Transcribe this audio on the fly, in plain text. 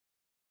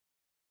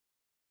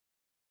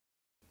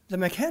The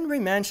McHenry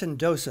Mansion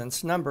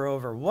docents number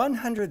over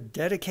 100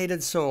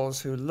 dedicated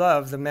souls who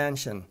love the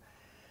mansion.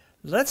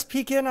 Let's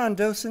peek in on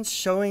docents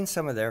showing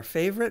some of their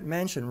favorite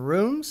mansion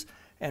rooms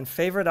and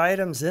favorite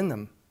items in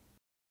them.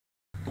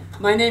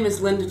 My name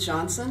is Linda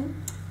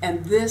Johnson,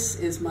 and this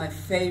is my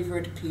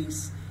favorite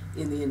piece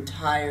in the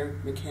entire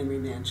McHenry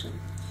Mansion.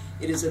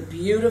 It is a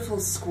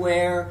beautiful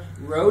square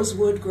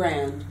rosewood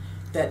grand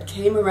that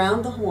came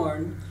around the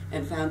horn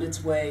and found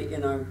its way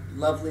in our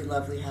lovely,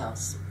 lovely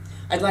house.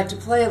 I'd like to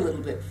play a little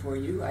bit for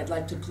you. I'd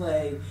like to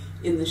play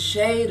In the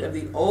Shade of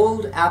the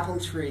Old Apple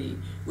Tree,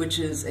 which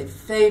is a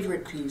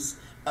favorite piece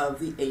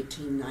of the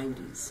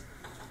 1890s.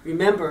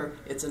 Remember,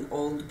 it's an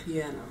old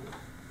piano.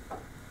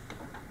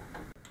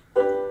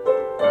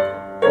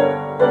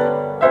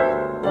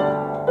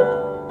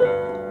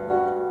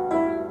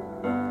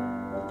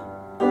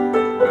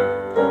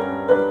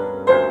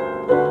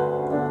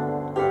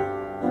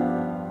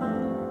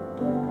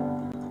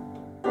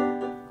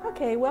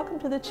 Okay, welcome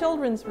to the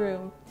children's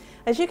room.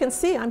 As you can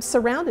see, I'm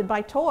surrounded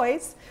by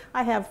toys.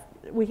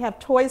 We have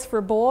toys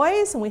for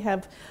boys and we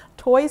have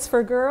toys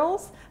for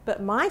girls,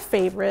 but my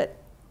favorite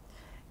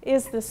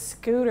is the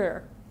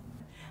scooter.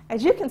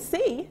 As you can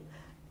see,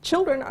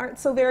 children aren't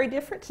so very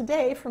different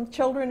today from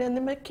children in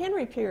the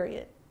McHenry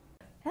period.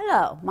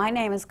 Hello, my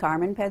name is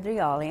Carmen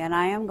Pedrioli, and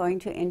I am going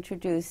to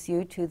introduce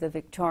you to the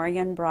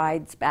Victorian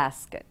bride's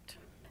basket.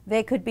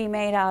 They could be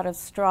made out of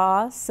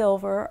straw,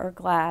 silver, or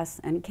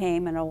glass and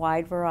came in a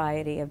wide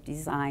variety of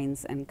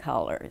designs and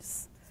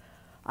colors.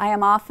 I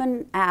am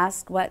often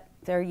asked what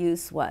their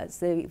use was.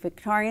 The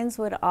Victorians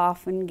would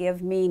often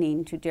give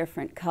meaning to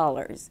different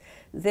colors.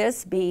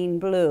 This being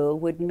blue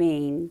would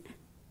mean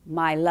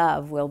my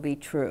love will be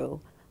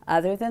true.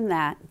 Other than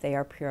that, they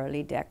are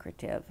purely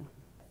decorative.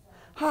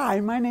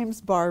 Hi, my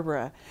name's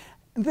Barbara.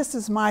 This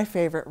is my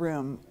favorite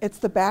room. It's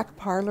the back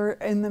parlor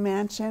in the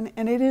mansion,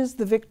 and it is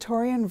the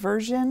Victorian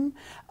version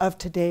of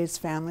today's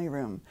family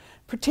room.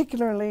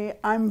 Particularly,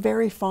 I'm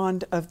very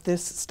fond of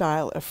this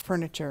style of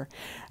furniture.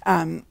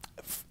 And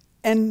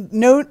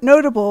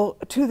notable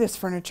to this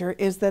furniture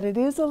is that it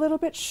is a little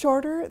bit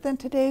shorter than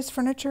today's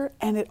furniture,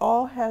 and it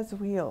all has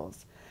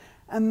wheels.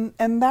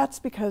 And that's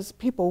because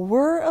people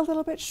were a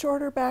little bit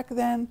shorter back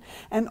then,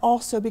 and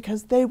also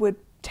because they would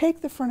take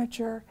the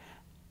furniture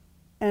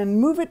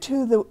and move it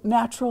to the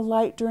natural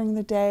light during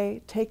the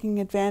day, taking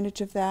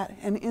advantage of that.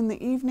 And in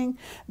the evening,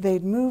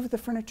 they'd move the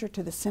furniture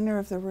to the center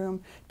of the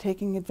room,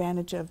 taking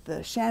advantage of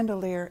the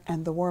chandelier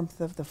and the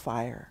warmth of the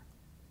fire.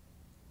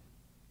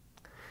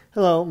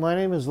 Hello, my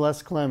name is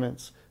Les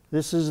Clements.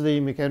 This is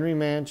the McHenry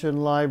Mansion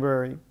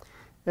Library.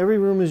 Every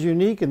room is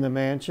unique in the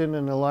mansion,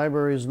 and the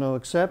library is no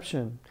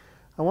exception.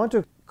 I want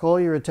to call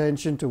your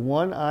attention to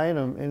one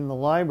item in the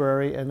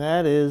library, and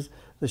that is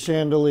the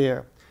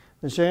chandelier.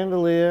 The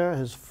chandelier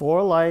has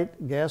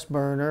 4-light gas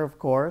burner, of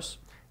course,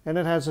 and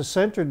it has a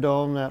center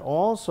dome that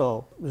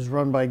also is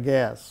run by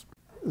gas.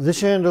 The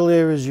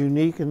chandelier is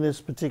unique in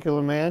this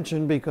particular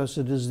mansion because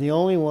it is the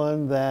only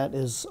one that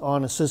is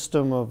on a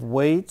system of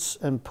weights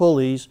and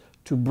pulleys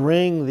to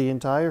bring the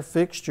entire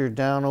fixture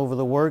down over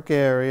the work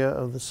area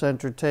of the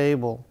center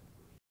table.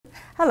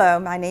 Hello,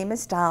 my name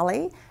is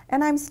Dolly,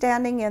 and I'm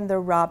standing in the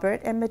Robert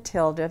and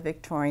Matilda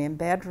Victorian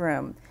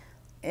bedroom.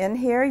 In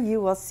here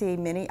you will see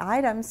many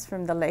items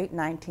from the late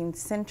 19th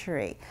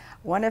century.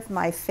 One of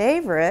my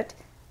favorite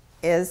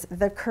is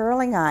the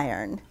curling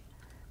iron.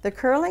 The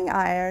curling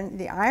iron,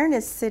 the iron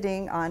is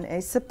sitting on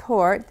a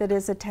support that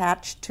is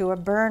attached to a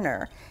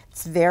burner.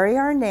 It's very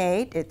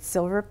ornate, it's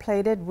silver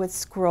plated with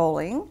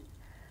scrolling.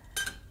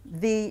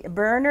 The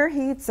burner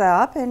heats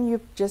up and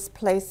you just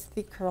place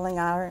the curling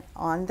iron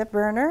on the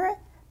burner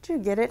to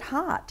get it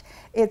hot.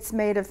 It's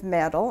made of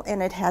metal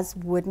and it has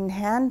wooden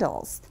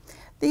handles.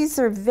 These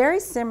are very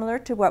similar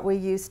to what we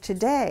use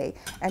today,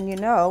 and you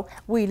know,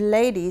 we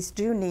ladies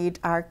do need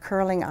our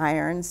curling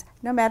irons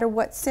no matter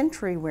what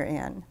century we're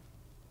in.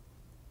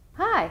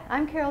 Hi,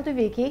 I'm Carol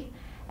DeVicki,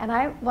 and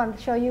I want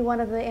to show you one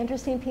of the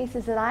interesting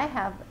pieces that I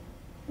have,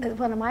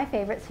 one of my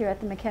favorites here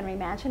at the McHenry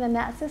Mansion, and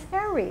that's this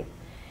hair wreath.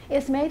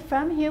 It's made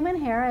from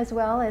human hair as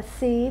well as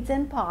seeds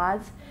and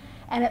pods,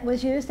 and it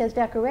was used as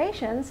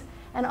decorations,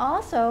 and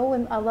also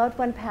when a loved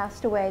one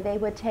passed away, they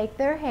would take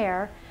their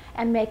hair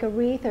and make a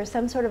wreath or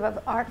some sort of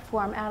art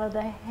form out of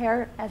the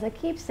hair as a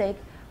keepsake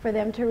for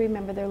them to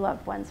remember their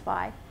loved ones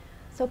by.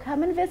 So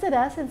come and visit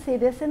us and see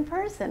this in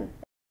person.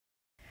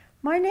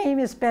 My name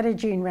is Betty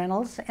Jean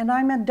Reynolds, and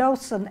I'm a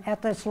docent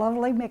at this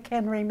lovely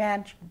McHenry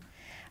Mansion.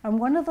 And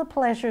one of the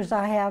pleasures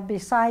I have,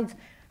 besides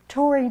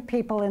touring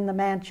people in the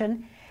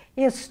mansion,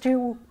 is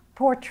to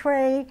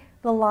portray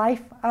the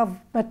life of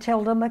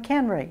Matilda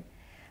McHenry.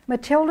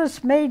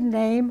 Matilda's maiden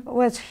name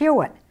was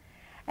Hewitt,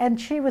 and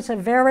she was a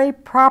very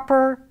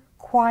proper,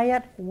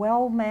 quiet,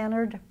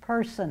 well-mannered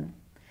person.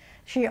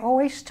 She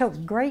always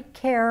took great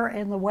care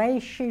in the way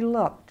she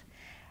looked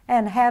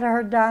and had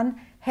her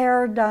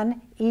hair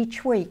done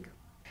each week.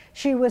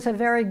 She was a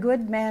very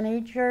good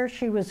manager.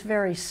 She was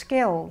very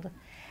skilled,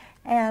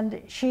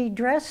 and she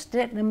dressed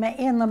it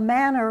in the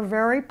manner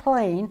very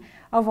plain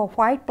of a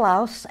white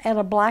blouse and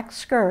a black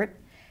skirt,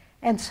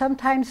 and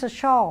sometimes a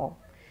shawl.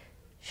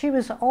 She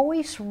was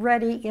always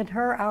ready in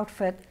her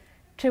outfit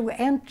to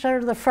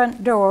enter the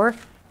front door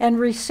and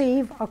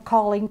receive a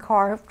calling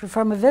card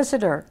from a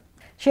visitor.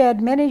 She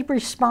had many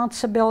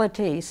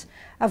responsibilities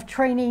of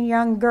training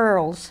young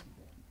girls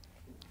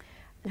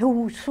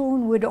who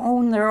soon would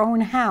own their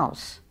own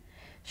house.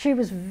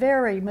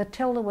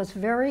 Matilda was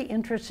very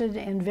interested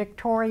in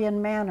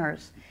Victorian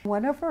manners.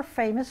 One of her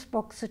famous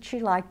books that she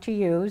liked to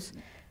use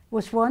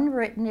was one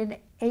written in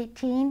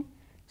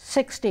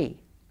 1860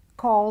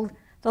 called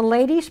The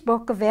Lady's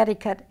Book of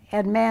Etiquette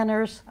and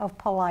Manners of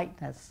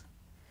Politeness.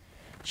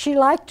 She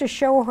liked to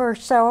show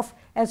herself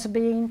as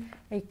being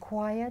a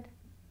quiet,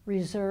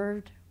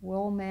 reserved,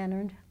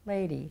 well-mannered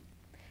lady.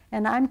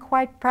 And I'm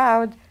quite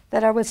proud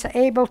that I was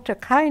able to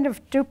kind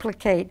of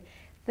duplicate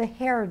the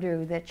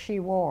hairdo that she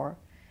wore.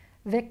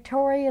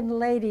 Victorian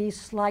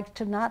ladies liked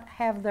to not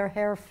have their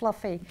hair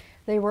fluffy.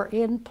 They were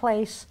in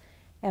place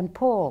and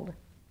pulled.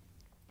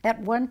 At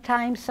one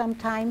time,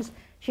 sometimes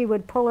she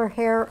would pull her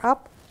hair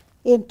up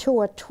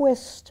into a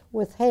twist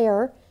with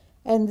hair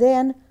and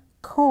then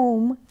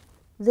comb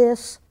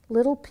this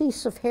little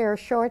piece of hair,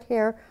 short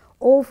hair,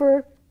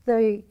 over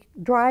the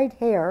dried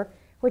hair,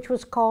 which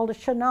was called a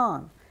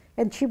chignon.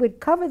 And she would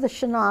cover the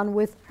chignon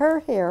with her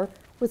hair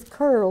with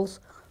curls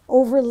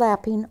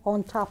overlapping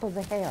on top of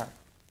the hair.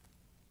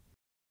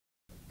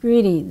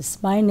 Greetings,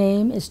 my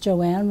name is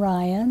Joanne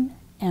Ryan,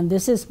 and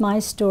this is my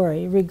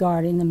story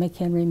regarding the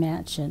McHenry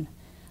Mansion.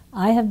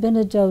 I have been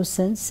a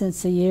docent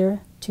since the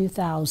year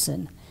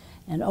 2000,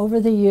 and over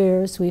the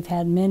years we've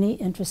had many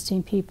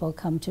interesting people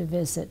come to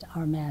visit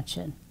our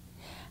mansion.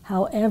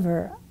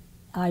 However,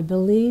 I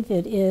believe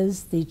it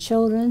is the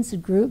children's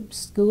group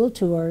school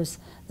tours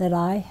that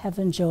I have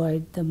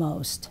enjoyed the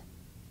most.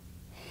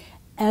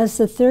 As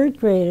the third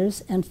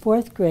graders and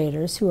fourth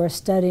graders who are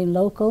studying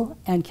local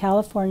and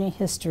California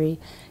history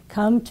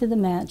come to the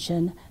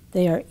mansion,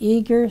 they are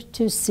eager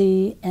to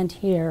see and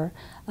hear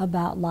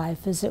about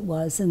life as it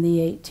was in the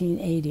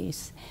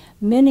 1880s.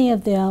 Many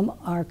of them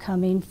are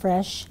coming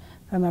fresh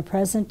from a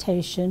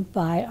presentation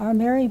by our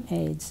Merry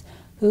Maids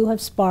who have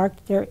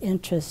sparked their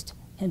interest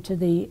into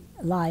the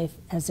life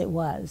as it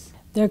was.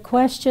 Their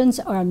questions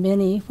are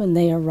many when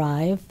they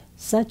arrive,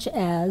 such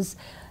as,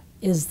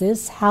 is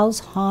this house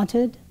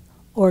haunted?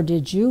 Or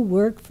did you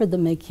work for the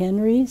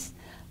McHenrys?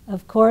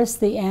 Of course,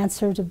 the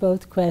answer to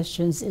both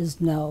questions is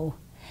no.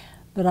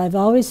 But I've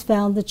always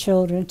found the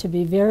children to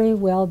be very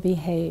well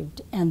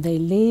behaved, and they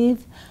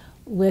leave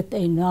with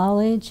a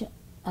knowledge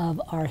of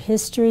our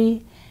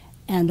history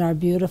and our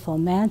beautiful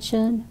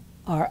mansion,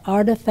 our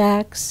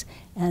artifacts,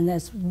 and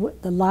that's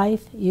the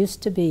life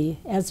used to be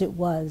as it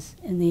was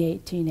in the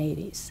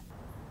 1880s.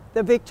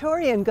 The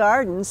Victorian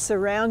gardens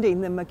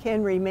surrounding the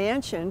McHenry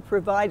Mansion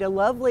provide a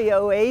lovely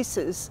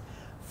oasis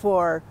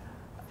for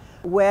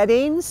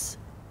weddings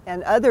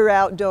and other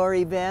outdoor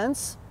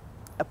events,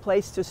 a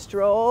place to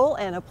stroll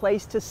and a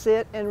place to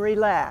sit and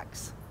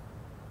relax.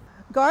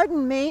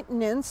 Garden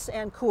maintenance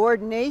and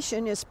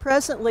coordination is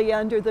presently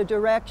under the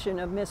direction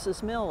of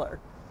Mrs. Miller.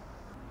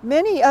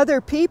 Many other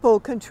people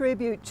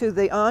contribute to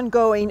the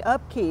ongoing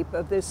upkeep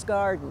of this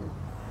garden.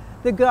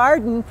 The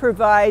garden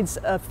provides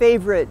a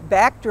favorite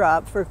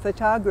backdrop for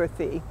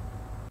photography.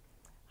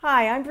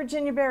 Hi, I'm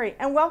Virginia Berry,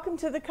 and welcome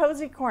to the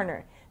Cozy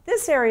Corner.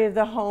 This area of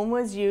the home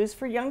was used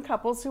for young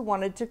couples who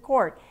wanted to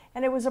court,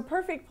 and it was a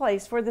perfect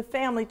place for the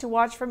family to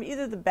watch from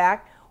either the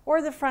back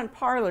or the front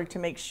parlor to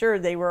make sure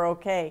they were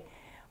okay.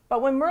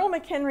 But when Merle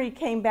McHenry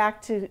came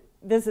back to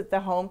visit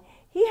the home,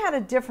 he had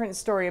a different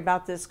story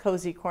about this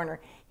Cozy Corner.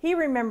 He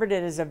remembered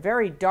it as a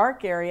very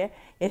dark area.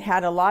 It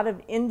had a lot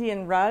of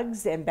Indian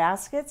rugs and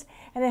baskets,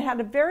 and it had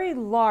a very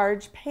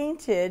large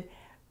painted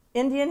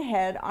Indian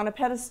head on a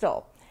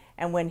pedestal.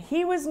 And when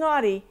he was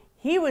naughty,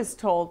 he was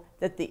told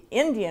that the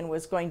Indian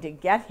was going to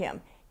get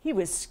him. He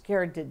was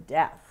scared to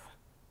death.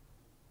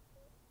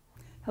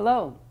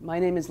 Hello, my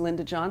name is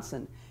Linda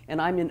Johnson, and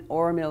I'm in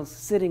Oramil's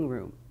sitting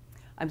room.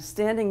 I'm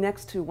standing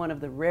next to one of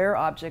the rare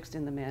objects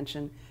in the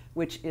mansion,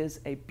 which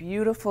is a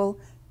beautiful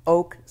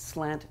oak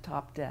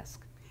slant-top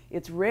desk.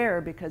 It's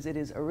rare because it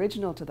is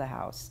original to the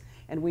house,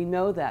 and we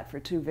know that for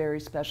two very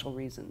special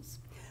reasons.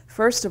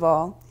 First of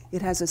all,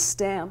 it has a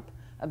stamp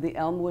of the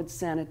Elmwood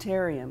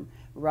Sanitarium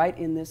right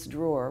in this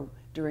drawer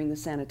during the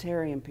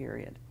sanitarium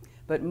period.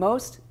 But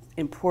most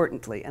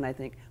importantly, and I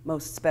think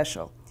most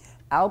special,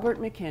 Albert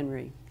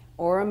McHenry,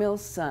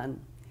 Oramil's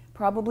son,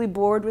 probably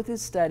bored with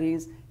his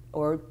studies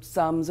or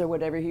sums or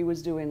whatever he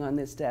was doing on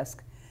this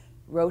desk,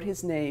 wrote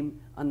his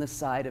name on the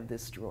side of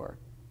this drawer.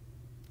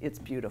 It's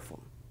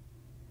beautiful.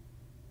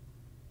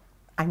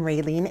 I'm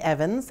Raylene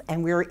Evans,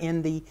 and we're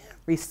in the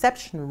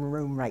reception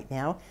room right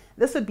now.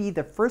 This would be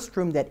the first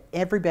room that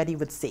everybody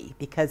would see,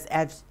 because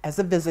as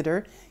a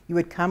visitor, you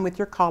would come with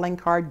your calling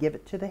card, give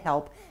it to the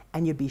help,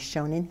 and you'd be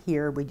shown in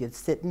here where you'd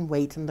sit and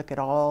wait and look at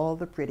all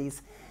the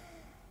pretties.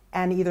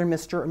 And either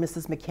Mr. or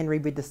Mrs.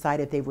 McHenry would decide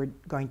if they were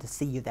going to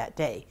see you that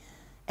day.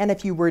 And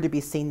if you were to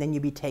be seen, then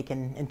you'd be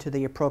taken into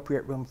the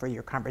appropriate room for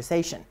your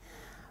conversation.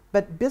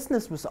 But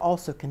business was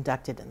also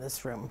conducted in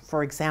this room.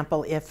 For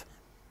example, if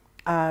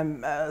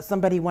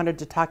Somebody wanted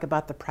to talk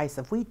about the price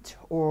of wheat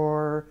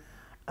or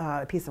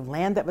a piece of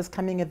land that was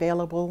coming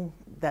available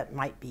that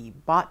might be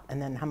bought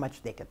and then how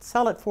much they could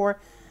sell it for.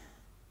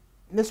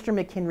 Mr.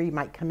 McHenry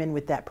might come in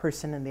with that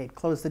person and they'd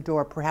close the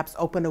door, perhaps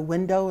open a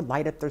window,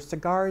 light up their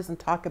cigars and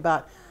talk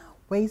about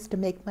ways to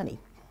make money.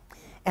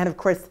 And of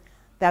course,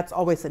 that's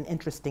always an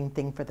interesting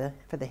thing for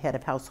the head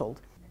of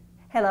household.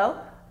 Hello,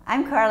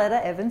 I'm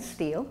Carletta Evans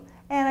Steele,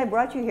 and I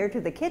brought you here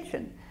to the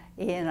kitchen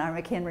in our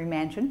McHenry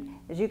Mansion.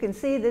 As you can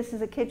see, this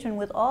is a kitchen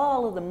with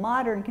all of the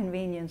modern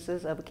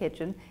conveniences of a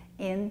kitchen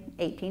in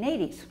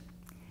 1880s.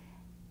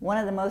 One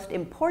of the most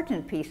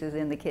important pieces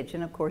in the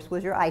kitchen, of course,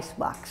 was your ice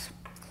box.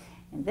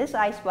 And this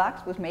ice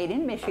box was made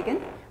in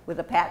Michigan with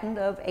a patent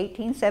of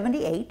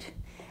 1878.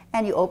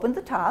 And you opened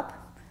the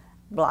top,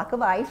 block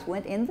of ice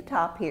went in the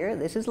top here.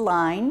 This is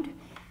lined,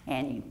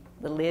 and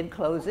the lid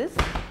closes,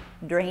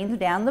 drains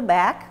down the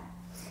back.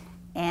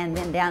 And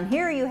then down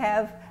here you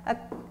have a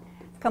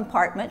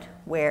compartment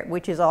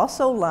which is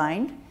also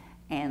lined,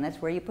 and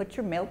that's where you put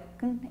your milk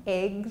and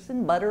eggs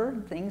and butter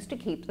and things to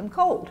keep them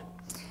cold.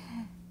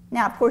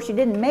 Now, of course, you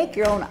didn't make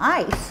your own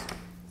ice,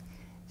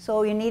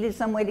 so you needed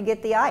some way to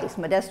get the ice.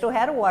 Modesto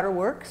had a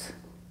waterworks,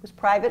 was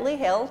privately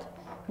held,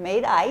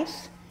 made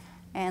ice,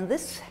 and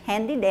this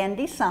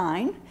handy-dandy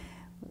sign,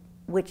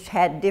 which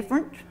had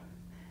different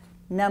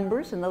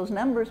numbers, and those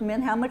numbers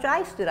meant how much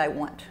ice did I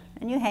want.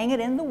 And you hang it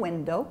in the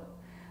window,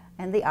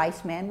 and the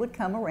iceman would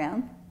come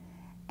around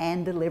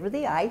and deliver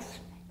the ice.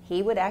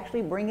 He would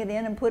actually bring it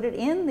in and put it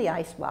in the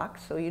ice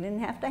box, so you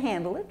didn't have to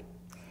handle it.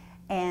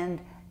 And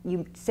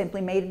you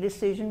simply made a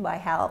decision by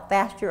how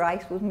fast your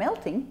ice was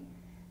melting,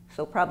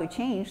 so probably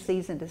changed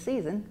season to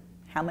season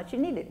how much you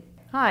needed.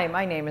 Hi,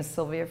 my name is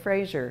Sylvia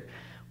Frazier.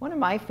 One of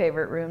my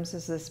favorite rooms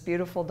is this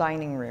beautiful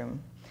dining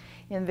room.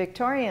 In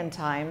Victorian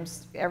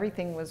times,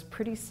 everything was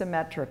pretty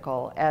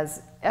symmetrical,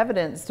 as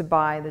evidenced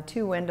by the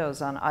two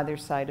windows on either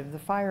side of the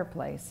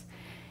fireplace,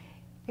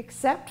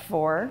 except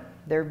for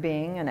there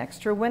being an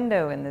extra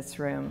window in this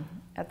room.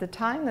 At the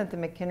time that the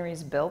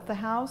McHenrys built the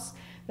house,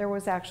 there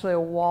was actually a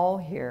wall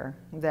here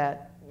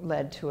that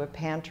led to a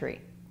pantry.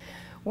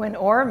 When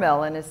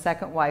Ormel and his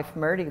second wife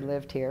Murdy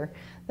lived here,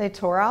 they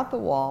tore out the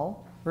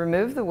wall,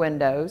 removed the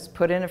windows,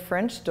 put in a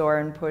French door,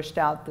 and pushed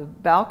out the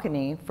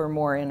balcony for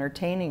more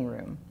entertaining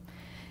room.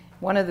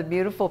 One of the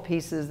beautiful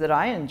pieces that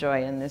I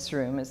enjoy in this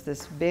room is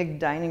this big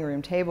dining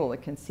room table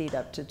that can seat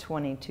up to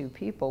 22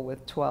 people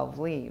with 12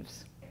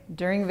 leaves.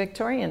 During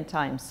Victorian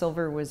times,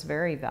 silver was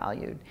very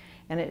valued,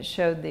 and it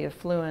showed the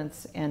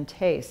affluence and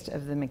taste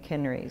of the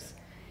McHenrys.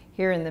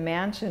 Here in the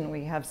mansion,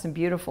 we have some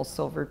beautiful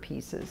silver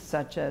pieces,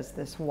 such as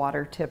this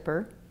water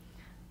tipper,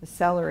 the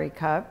celery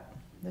cup,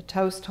 the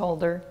toast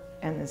holder,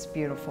 and this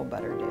beautiful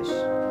butter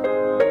dish.